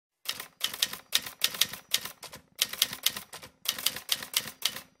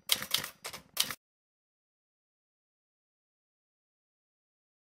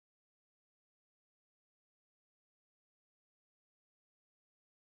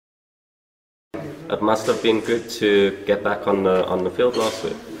It must have been good to get back on the field last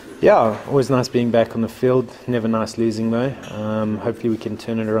week. Yeah, always nice being back on the field. Never nice losing though. Hopefully we can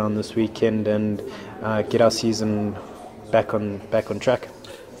turn it around this weekend and get our season back on track.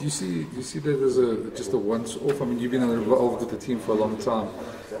 Do you see that as just a once-off? I mean, you've been involved with the team for a long time.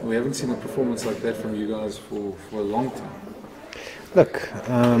 We haven't seen a performance like that from you guys for a long time. Look,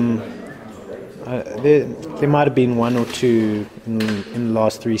 there might have been one or two in the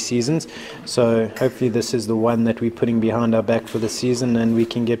last 3 seasons, so hopefully this is the one that we're putting behind our back for the season, and we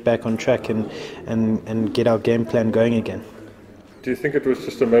can get back on track and get our game plan going again. Do you think it was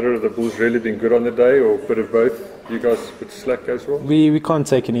just a matter of the Bulls really being good on the day, or a bit of both? You guys would slack as well? We can't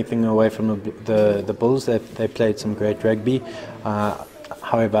take anything away from the Bulls. They played some great rugby.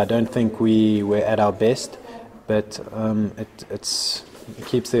 However, I don't think we were at our best, but it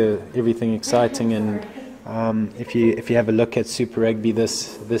keeps everything exciting. And if you have a look at Super Rugby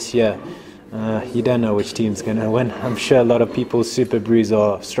this year, you don't know which team's going to win. I'm sure a lot of people's Super Brews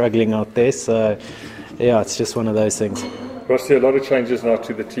are struggling out there. So yeah, it's just one of those things. Ross, there are a lot of changes now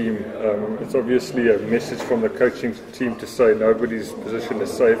to the team. It's obviously a message from the coaching team to say nobody's position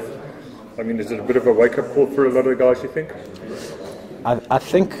is safe. I mean, is it a bit of a wake-up call for a lot of the guys, you think? I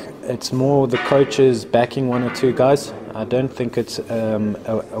think it's more the coaches backing 1 or 2 guys. I don't think it's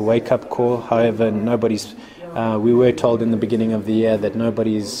a wake-up call. However, we were told in the beginning of the year that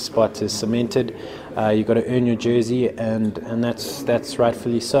nobody's spot is cemented. You've got to earn your jersey, and that's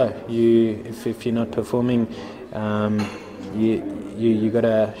rightfully so. If you're not performing, you got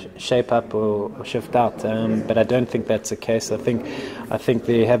to shape up or shift out. But I don't think that's the case. I think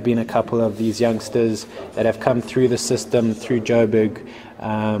there have been a couple of these youngsters that have come through the system, through Joburg,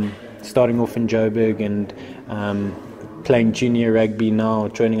 starting off in Joburg and playing junior rugby now,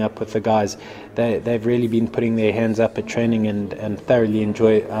 joining up with the guys. They've really been putting their hands up at training and thoroughly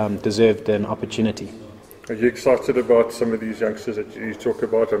deserved an opportunity. Are you excited about some of these youngsters that you talk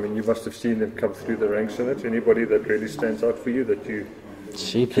about? I mean, you must have seen them come through the ranks in it. Anybody that really stands out for you that you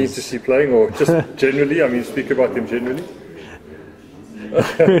keen to see playing, or just generally? I mean, speak about them generally.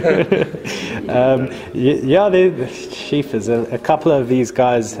 Yeah, they're Chiefs. A couple of these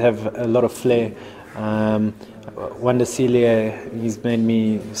guys have a lot of flair. Wanda Celia, he's made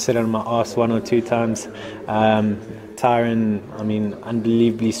me sit on my ass 1 or 2 times. Tyron, I mean,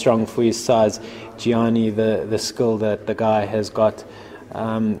 unbelievably strong for his size. Gianni, the skill that the guy has got.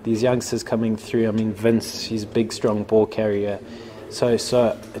 These youngsters coming through, I mean, Vince, he's a big, strong ball carrier. So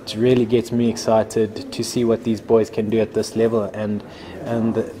it really gets me excited to see what these boys can do at this level. And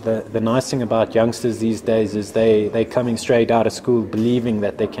the nice thing about youngsters these days is they're coming straight out of school believing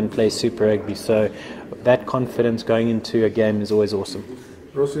that they can play Super Rugby. So that confidence going into a game is always awesome.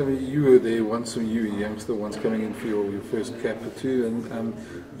 Ross, I mean, you were there once, when you were a youngster, once coming in for your first cap or 2, and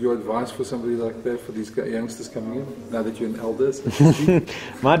your advice for somebody like that, for these youngsters coming in, now that you're an elder?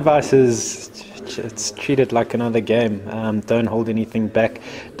 My advice is just treat it like another game. Don't hold anything back.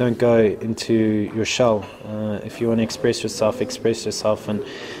 Don't go into your shell. If you want to express yourself and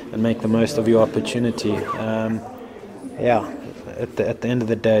make the most of your opportunity. At the end of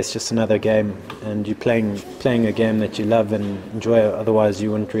the day, it's just another game, and you're playing a game that you love and enjoy. Otherwise, you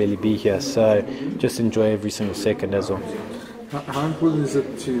wouldn't really be here. So just enjoy every single second as well. How important is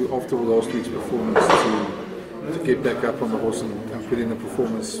it to, after last week's performance, to get back up on the horse and put in a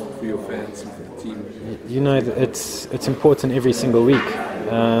performance for your fans and for the team? You know, it's important every single week,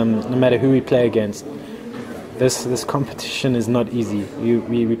 no matter who we play against. This competition is not easy.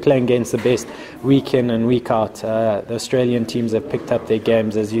 We're playing against the best week in and week out. The Australian teams have picked up their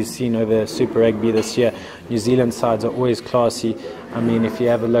games, as you've seen over Super Rugby this year. New Zealand sides are always classy. I mean, if you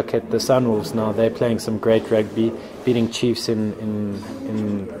have a look at the Sunwolves now, they're playing some great rugby, beating Chiefs in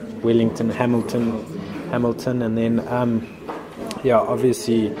Wellington, Hamilton, and then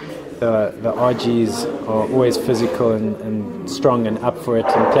obviously the RGs are always physical and strong and up for it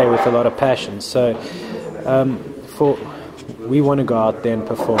and play with a lot of passion. So we want to go out there and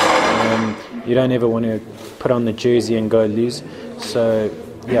perform. You don't ever want to put on the jersey and go lose. So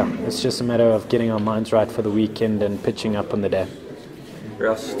yeah, it's just a matter of getting our minds right for the weekend and pitching up on the day.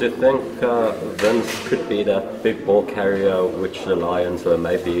 Ross, do you think Vince could be that big ball carrier which the Lions were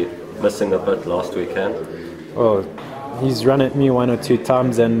maybe missing a bit last weekend? Well, he's run at me 1 or 2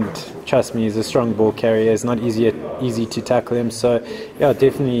 times, and trust me, he's a strong ball carrier. It's not easy to tackle him. So yeah,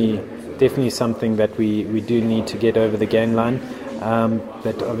 definitely something that we do need to get over the game line.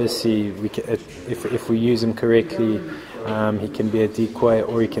 But obviously, if we use him correctly, he can be a decoy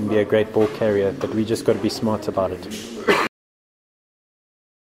or he can be a great ball carrier. But we just got to be smart about it.